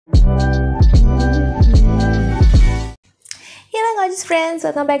Hey my gorgeous friends,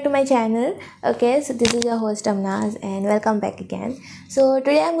 welcome back to my channel. Okay, so this is your host Amnaz and welcome back again. So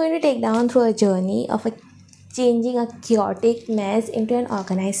today I'm going to take down through a journey of changing a chaotic mess into an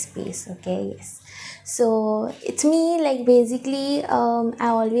organized space. Okay, yes. So it's me, like basically I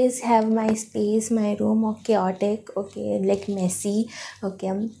always have my space, my room of chaotic, okay, like messy,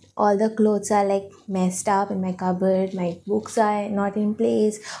 okay. All the clothes are like messed up in my cupboard, my books are not in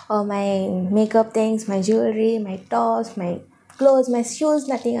place, or my makeup things, my jewelry, my tops, my clothes, my shoes,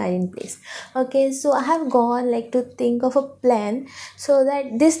 nothing are in place. Okay, so I have gone like to think of a plan so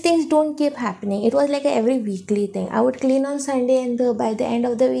that these things don't keep happening. It was like a every weekly thing. I would clean on Sunday, and by the end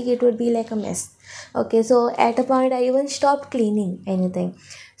of the week it would be like a mess. Okay, so at a point I even stopped cleaning anything.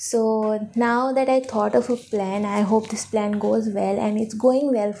 So now that I thought of a plan, I hope this plan goes well, and it's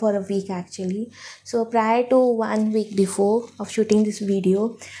going well for a week actually. So prior to 1 week before of shooting this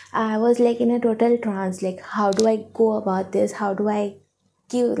video, I was like in a total trance, like how do I go about this, how do I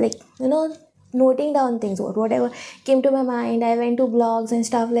give, like, noting down things, whatever came to my mind. I went to blogs and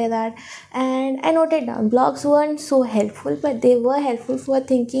stuff like that, and I noted down. Blogs weren't so helpful, but they were helpful for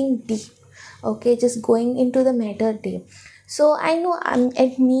thinking deep. Okay, just going into the matter deep. So I know I'm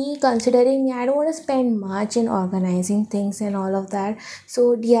at me considering me, I don't want to spend much in organizing things and all of that.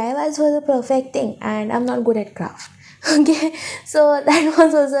 So DIYs was the perfect thing, and I'm not good at craft. Okay, so that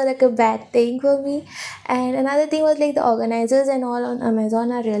was also like a bad thing for me. And another thing was like the organizers and all on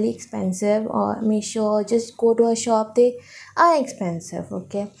Amazon are really expensive, or Meesho, or just go to a shop, they are expensive.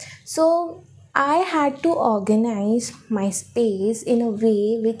 Okay, so I had to organize my space in a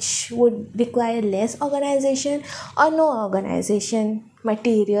way which would require less organization or no organization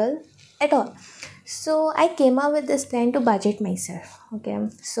material at all. So I came up with this plan to budget myself. Okay,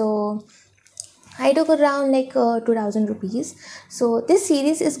 so I took around like 2000 rupees. So this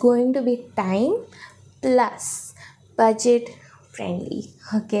series is going to be time plus budget friendly.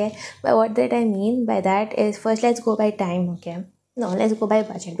 Okay, but what that I mean by that is, first let's go by time. Okay, no, let's go by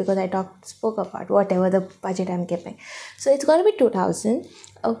budget, because I spoke about whatever the budget I'm keeping. So it's going to be 2000.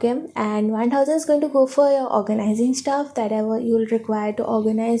 Okay, and 1000 is going to go for your organizing stuff, that ever you'll require to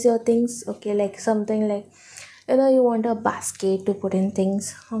organize your things. Okay, like something like, you want a basket to put in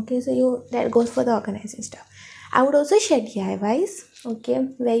things. Okay, so you that goes for the organizing stuff. I would also share DIYs, okay,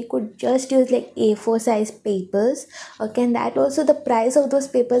 where you could just use like A4 size papers. Okay, and that also, the price of those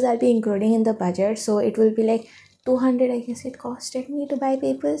papers I'll be including in the budget, so it will be like 200, I guess it costed me to buy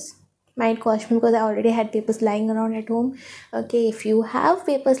papers. Might cost me because I already had papers lying around at home. Okay, if you have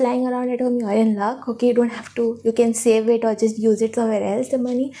papers lying around at home, you're in luck. Okay, you don't have to, you can save it or just use it somewhere else, the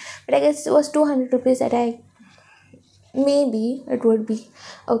money. But I guess it was 200 rupees that I, maybe it would be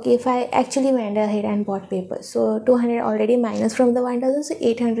okay if I actually went ahead and bought papers. So 200 already minus from the 1000, so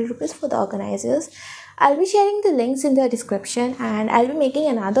 800 rupees for the organizers. I'll be sharing the links in the description, and I'll be making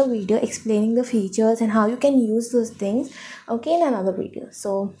another video explaining the features and how you can use those things, okay, in another video.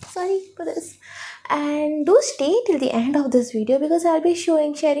 So sorry for this, and do stay till the end of this video, because I'll be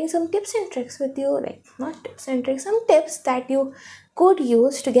sharing some tips and tricks with you, like not tips and tricks, some tips that you could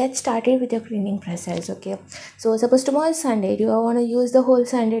use to get started with your cleaning process. Okay, so suppose tomorrow is Sunday, you want to use the whole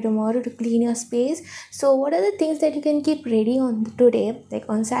Sunday tomorrow to clean your space. So what are the things that you can keep ready on today, like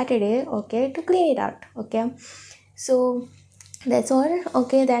on Saturday, okay, to clean it out. Okay, so that's all.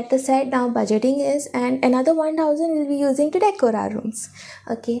 Okay, that aside, now budgeting is, and another 1000 will be using to decor our rooms.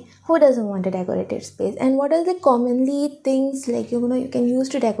 Okay, who doesn't want a decorated space? And what are the commonly things, like, you can use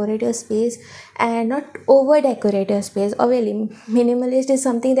to decorate your space and not over decorate your space? Obviously, minimalist is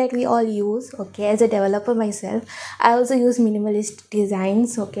something that we all use. Okay, as a developer myself, I also use minimalist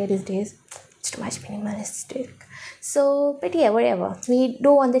designs. Okay, these days it's too much minimalistic. So, but yeah, whatever. We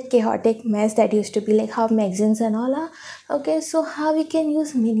don't want that chaotic mess that used to be like how magazines and all are. Okay, so how we can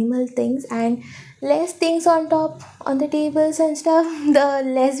use minimal things and less things on top on the tables and stuff, the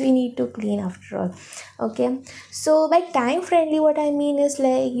less we need to clean after all. Okay, so by time friendly, what I mean is,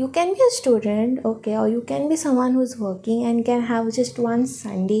 like, you can be a student, okay, or you can be someone who's working and can have just one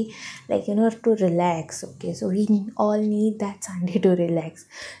Sunday, like, to relax. Okay, so we all need that Sunday to relax.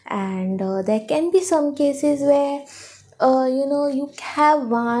 And there can be some cases where you have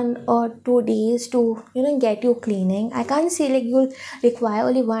 1 or 2 days to get you cleaning. I can't say like you'll require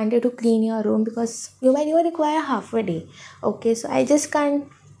only 1 day to clean your room, because you might even require half a day. Okay, so I just can't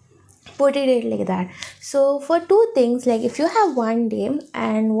put it like that. So for two things, like if you have one day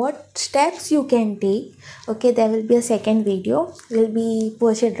and what steps you can take, okay, there will be a second video will be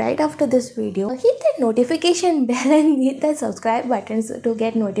posted right after this video. Hit that notification bell and hit the subscribe buttons to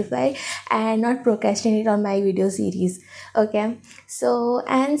get notified and not procrastinate on my video series. Okay, so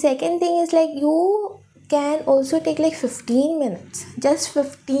and second thing is like you can also take like 15 minutes, just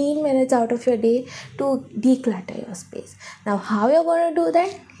 15 minutes out of your day to declutter your space. Now how you're going to do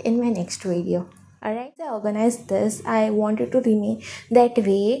that in my next video. Alright, so I organized this. I want it to remain that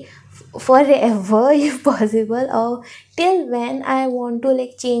way forever if possible, or till when I want to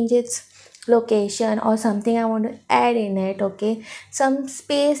like change its location or something I want to add in it. Okay, some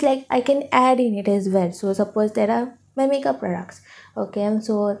space like I can add in it as well. So suppose there are my makeup products, okay,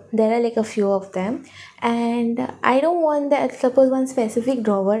 so there are like a few of them, and I don't want that. Suppose one specific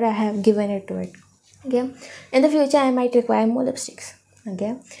drawer I have given it to it. Okay, in the future I might require more lipsticks.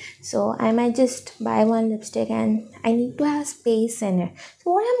 Okay, so I might just buy one lipstick and I need to have space in it.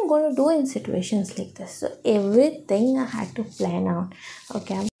 So what I'm going to do in situations like this, so everything I had to plan out.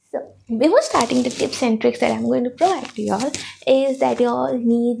 Okay, so before starting the tips and tricks that I'm going to provide to y'all, is that y'all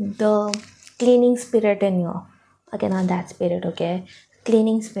need the cleaning spirit in you. Okay, not that spirit. Okay,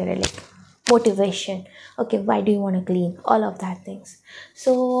 cleaning spirit, like motivation. Okay, why do you want to clean, all of that things.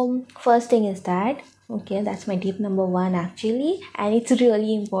 So first thing is that, okay, that's my tip number one actually, and it's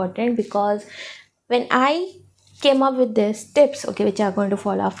really important because when I came up with these tips, okay, which are going to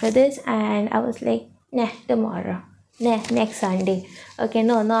follow after this, and I was like, nah, tomorrow, nah, next Sunday, okay,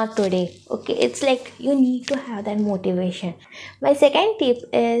 no, not today. Okay, it's like you need to have that motivation. My second tip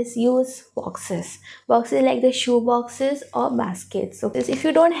is use boxes like the shoe boxes or baskets. So if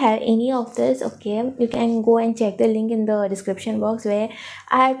you don't have any of this, okay, you can go and check the link in the description box where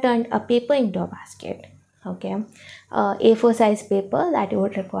I have turned a paper into a basket. Okay, A4 size paper that you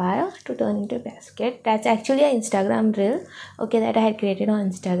would require to turn into a basket. That's actually an Instagram reel, okay, that I had created on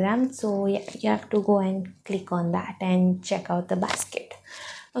Instagram. So yeah, you have to go and click on that and check out the basket.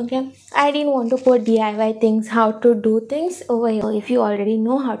 Okay, I didn't want to put DIY things, how to do things over here. If you already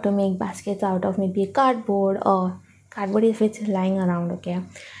know how to make baskets out of maybe cardboard, or cardboard if it's lying around, okay,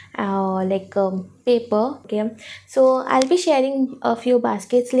 like paper. Okay, so I'll be sharing a few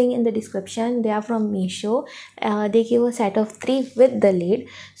baskets link in the description. They are from Meesho. They give a set of 3 with the lid,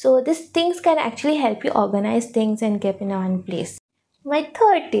 so these things can actually help you organize things and keep in one place. My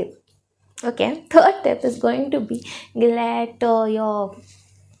third tip, okay, third tip is going to be get your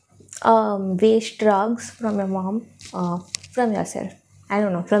waste rugs from your mom, from yourself, I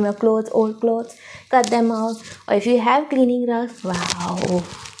don't know, from your clothes, old clothes, cut them out. Or if you have cleaning rugs, wow,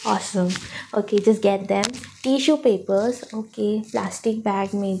 awesome. Okay, just get them. Tissue papers, okay, plastic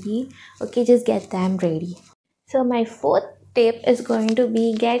bag maybe, okay, just get them ready. So my fourth tip is going to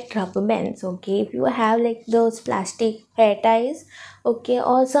be get rubber bands. Okay, if you have like those plastic hair ties, okay,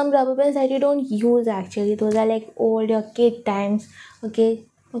 or some rubber bands that you don't use actually, those are like old your kid times, okay,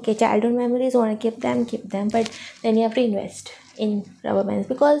 okay, childhood memories, want to keep them, but then you have to invest in rubber bands,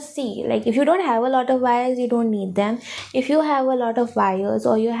 because see, like if you don't have a lot of wires, you don't need them. If you have a lot of wires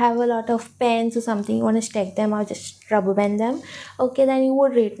or you have a lot of pens or something, you want to stack them or just rubber band them, okay, then you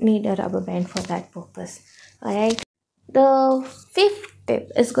would need a rubber band for that purpose. All right, the fifth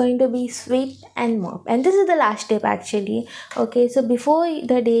tip is going to be sweep and mop, and this is the last tip actually. Okay, so before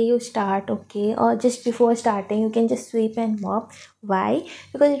the day you start, okay, or just before starting, you can just sweep and mop. Why?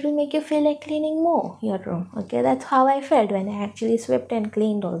 Because it will make you feel like cleaning more your room. Okay, that's how I felt when I actually swept and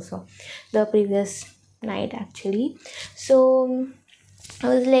cleaned also the previous night actually. So I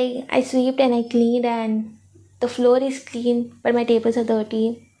was like, I swept and I cleaned, and the floor is clean, but my tables are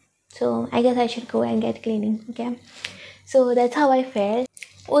dirty. So I guess I should go and get cleaning. Okay, so that's how I felt.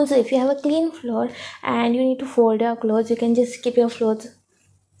 Also, if you have a clean floor and you need to fold your clothes, you can just keep your clothes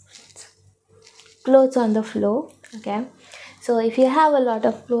on the floor. Okay, so if you have a lot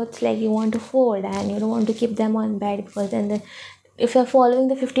of clothes like you want to fold and you don't want to keep them on bed, because then if you're following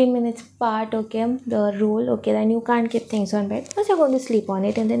the 15 minutes part, okay, the rule, okay, then you can't keep things on bed because you're going to sleep on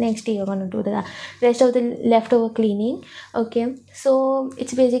it, and the next day you're going to do the rest of the leftover cleaning. Okay, so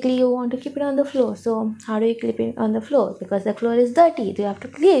it's basically you want to keep it on the floor. So how do you keep it on the floor? Because the floor is dirty, so you have to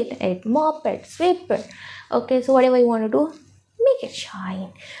clean it, mop it, sweep it. Okay, so whatever you want to do, make it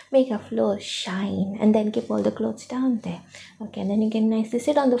shine, make your floor shine, and then keep all the clothes down there. Okay, and then you can nicely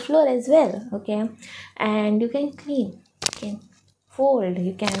sit on the floor as well. Okay, and you can clean, you can fold,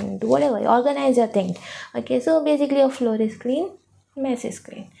 you can do whatever, organize your thing. Okay, so basically your floor is clean, mess is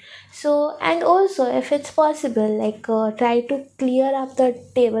clean. So, and also if it's possible, like try to clear up the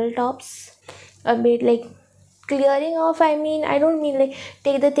tabletops a bit, like clearing off, I don't mean like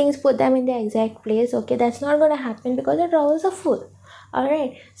take the things, put them in the exact place. Okay, that's not gonna happen because the drawers are full.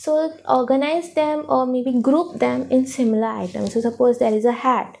 Alright, so organize them or maybe group them in similar items. So suppose there is a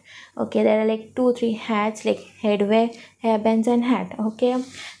hat. Okay, there are like 2-3 hats, like headwear, hairbands and hat. Okay,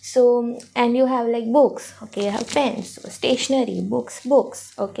 so and you have like books. Okay, you have pens, so stationery, books.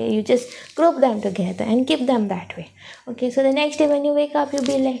 Okay, you just group them together and keep them that way. Okay, so the next day when you wake up,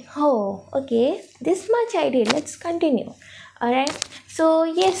 you'll be like, oh, okay, this much I did, let's continue. Alright, so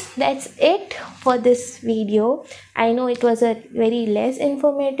yes, that's it for this video. I know it was a very less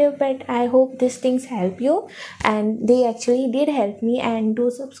informative, but I hope these things help you, and they actually did help me. And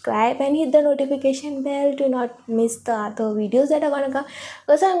do subscribe and hit the notification bell to not miss the other videos that are gonna come,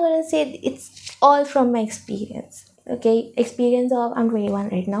 because I'm gonna say it's all from my experience. Okay, experience of, I'm 21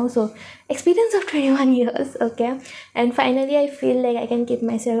 right now, so experience of 21 years. Okay, and finally I feel like I can keep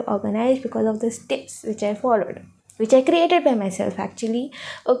myself organized because of the tips which I followed, which I created by myself actually.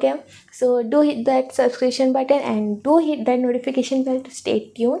 Okay, so do hit that subscription button and do hit that notification bell to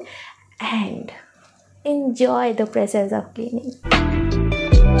stay tuned and enjoy the process of cleaning.